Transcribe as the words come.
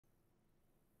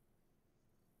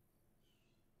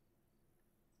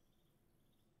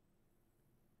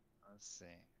Let's see.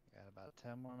 We got about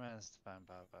 10 more minutes to find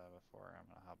Papa before I'm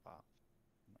gonna hop off.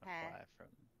 I'm gonna fly from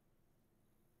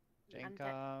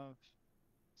Jankov.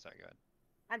 Sorry, go ahead.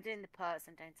 I'm doing the parts.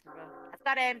 I'm doing some Rusk. I've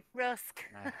got him, Rusk.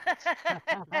 Nice.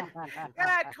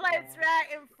 Right, close right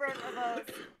in front of us.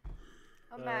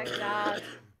 Oh my god.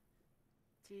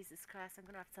 Jesus Christ, I'm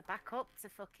gonna have to back up to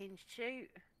fucking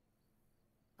shoot.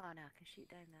 Oh no, I can shoot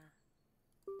down there.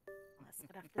 That's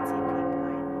gonna have to take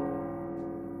point.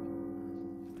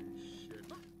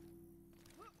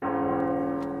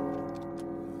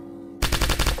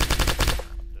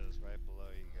 Opto's right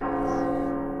below you guys.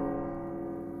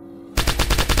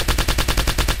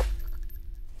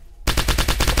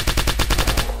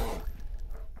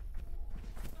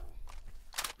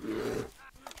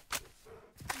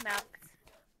 Knocked.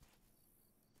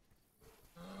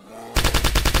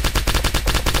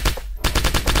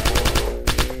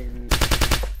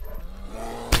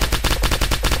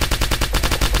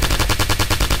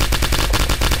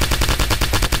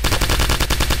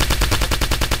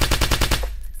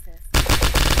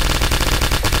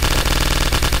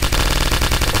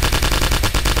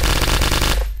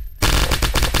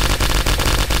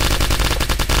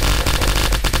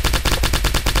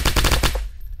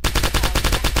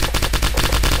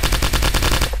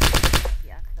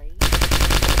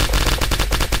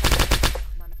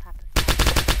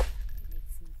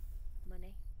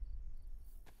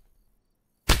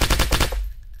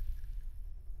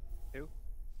 Who?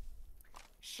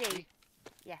 She.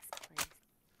 Yes, please.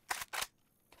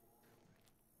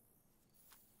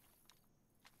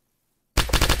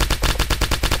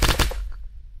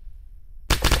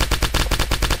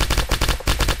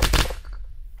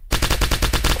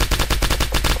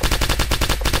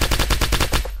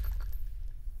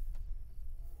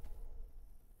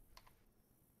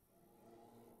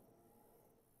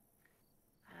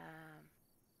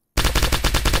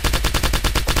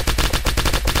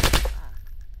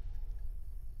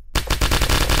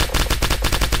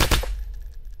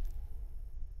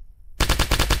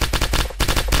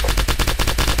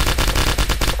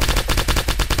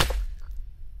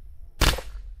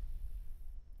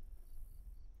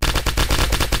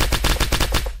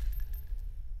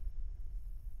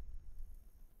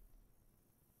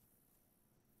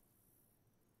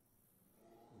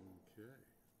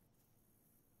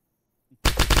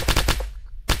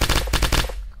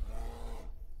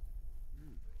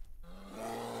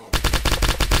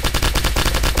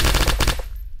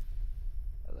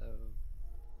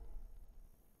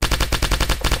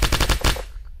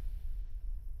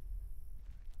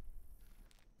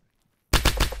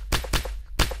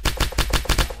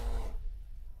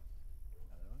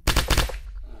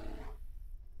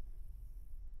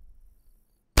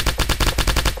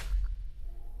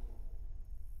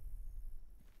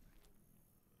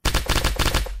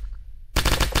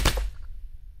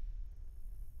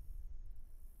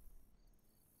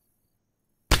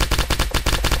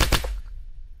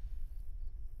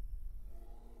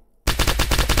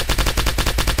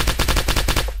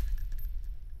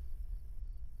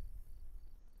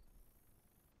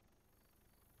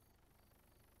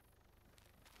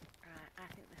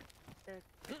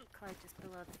 The cloud just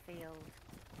below the field,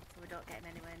 so we don't get him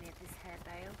anywhere near this hay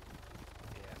bale.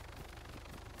 Yeah.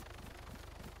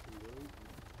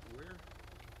 Where?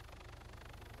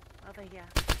 Over here.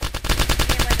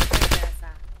 Near where the birds are.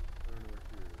 I don't know what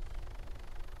here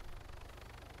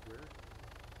is.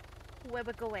 Where? Where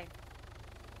we're going.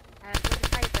 Where the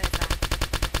firebirds are.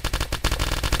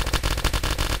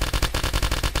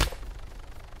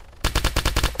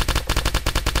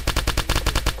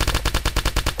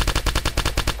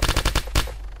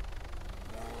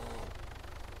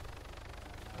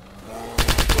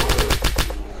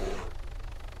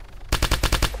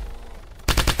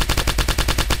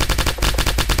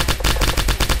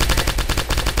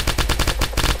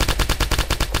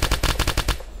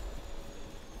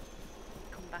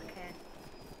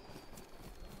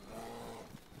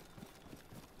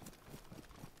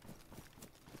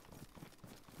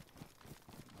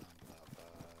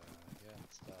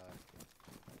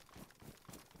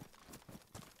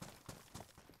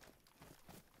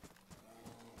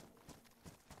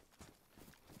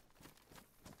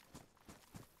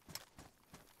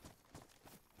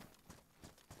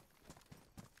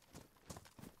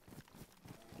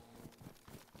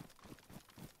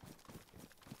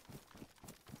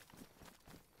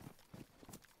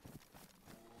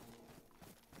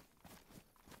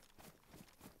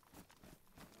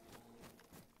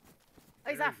 Oh,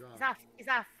 he's off. He's off. He's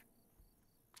off.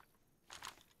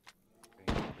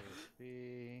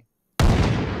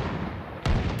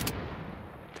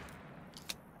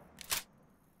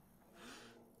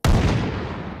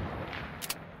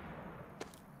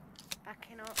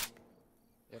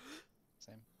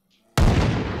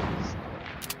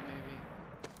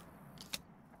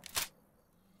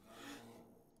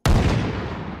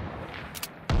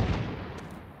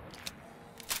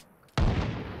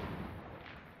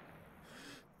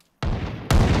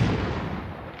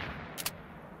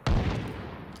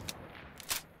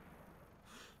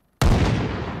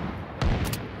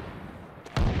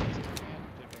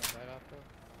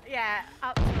 Yeah,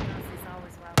 Opto is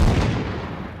always welcome.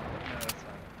 No, that's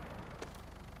fine.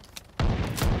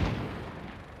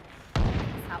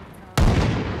 It's Opto.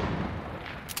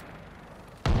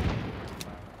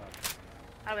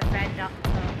 I'm a friend, Opto.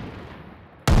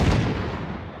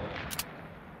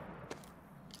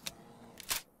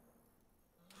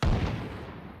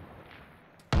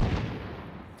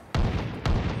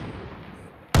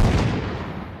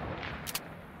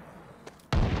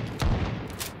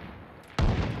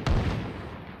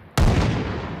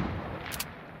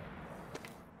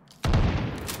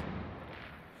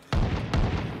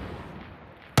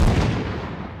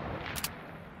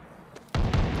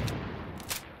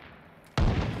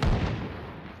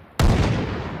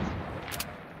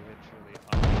 Literally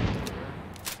on the shoulder.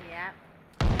 Yeah.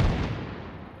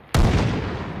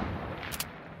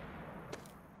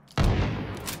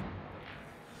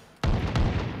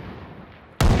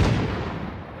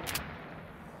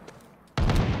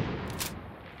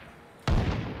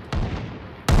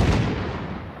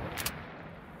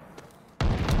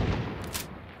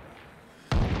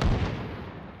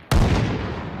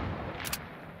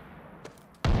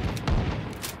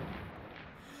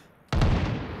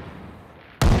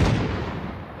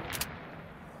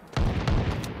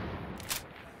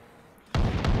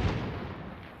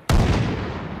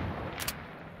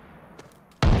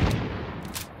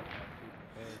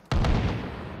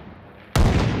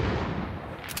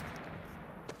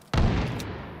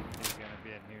 He's gonna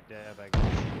be a new dab, I guess.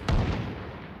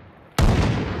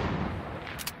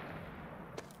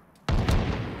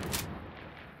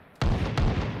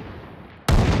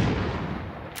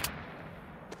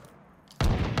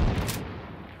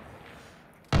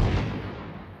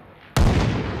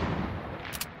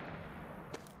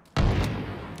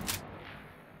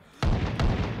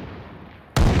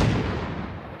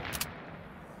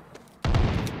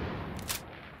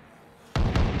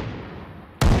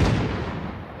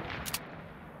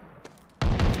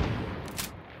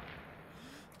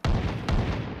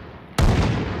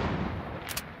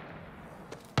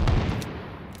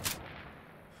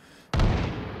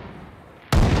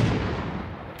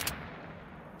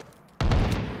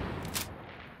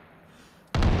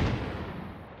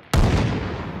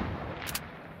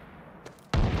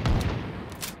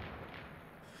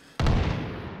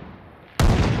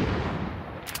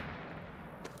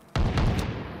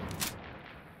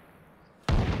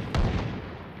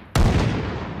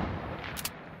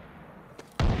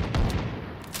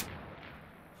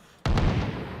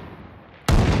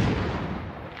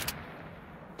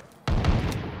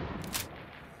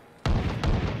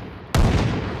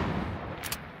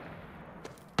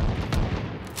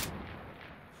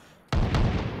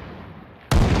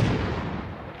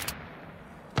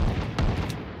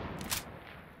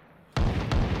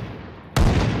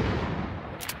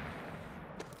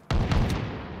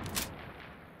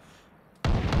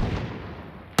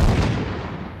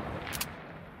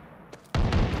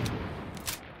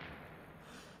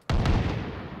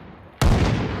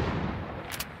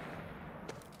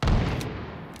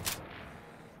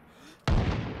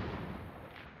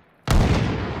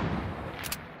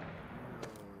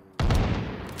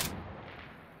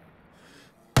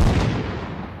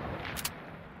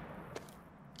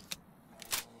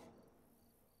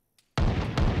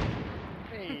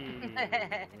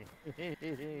 Hey.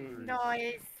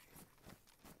 Noise.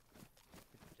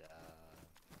 Good job.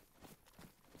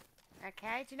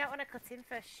 Okay, do you not want to cut in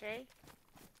first, she?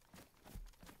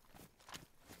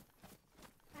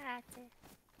 Alrighty.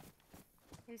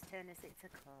 Whose turn is it to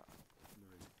cut?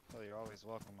 Mine. Well, you're always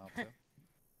welcome, Opto.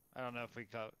 I don't know if we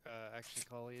actually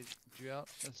call you out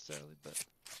necessarily, but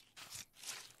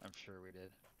I'm sure we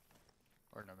did.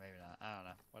 Or no, maybe not. I don't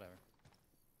know. Whatever.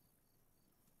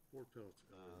 4 pellets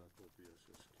of full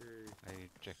BSSK. I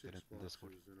checked it 6 in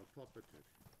Discord. boxes and a puppet head.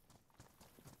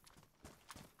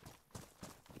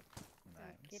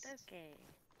 Nice. Okay.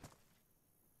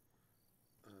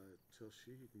 Tell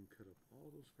she he can cut up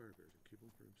all those fire bears and keep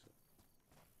them for himself.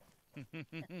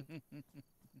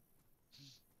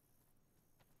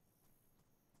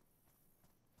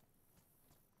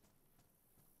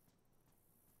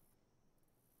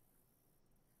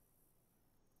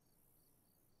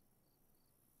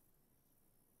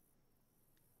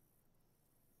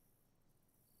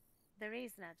 The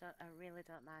reason I really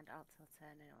don't mind Opto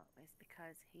turning up is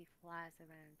because he flies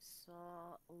around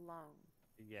so long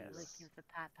Yes. looking for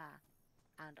Papa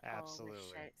and Absolutely. always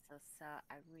shouts us, so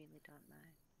I really don't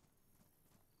mind.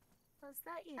 What's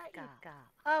that you've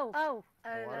got? Oh,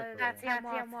 water that's cooler.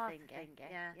 the water thing.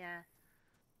 Yeah.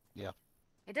 Yeah.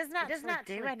 It doesn't actually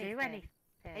do anything.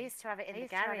 I used to have it in the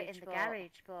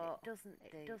garage, but it doesn't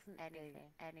do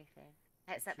anything.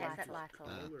 Except Michael.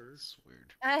 Color. That's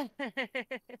weird. It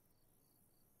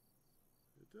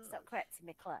does. Stop correcting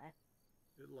me, Claire.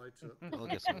 It lights up. I'll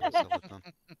get some of the silicone.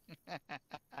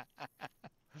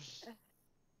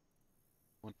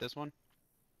 Want this one?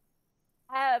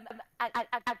 I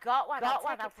got one.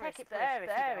 I'll take it for a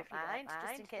spur if you don't mind,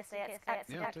 just in case I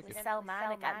accidentally sell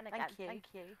mine again. Thank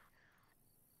you.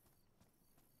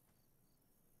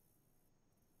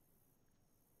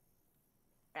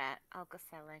 Right, I'll go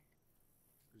selling.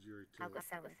 Did you already I'll tell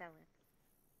go it? selling.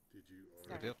 Did you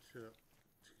Sorry. already tell?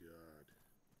 God.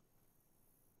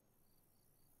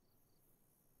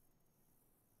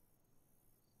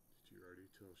 Did you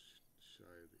already tell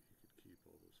Shia that he could keep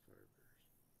all those fire bears?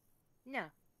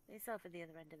 No, it's over the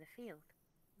other end of the field.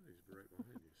 Oh, he's right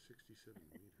behind you, 67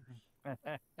 meters.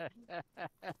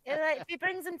 If he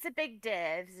brings them to Big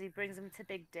Dave's, he brings them to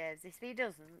Big Dave's. If he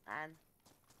doesn't, then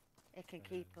he can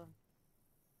keep them.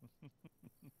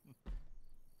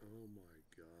 Oh my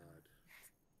God.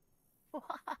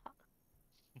 What?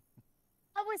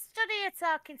 I was stood here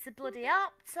talking to bloody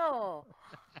Opto.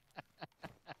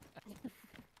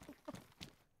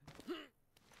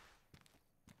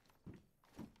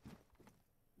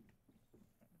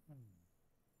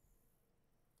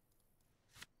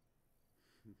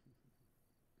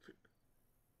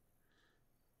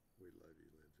 We love you,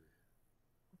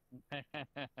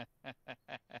 Lindsay.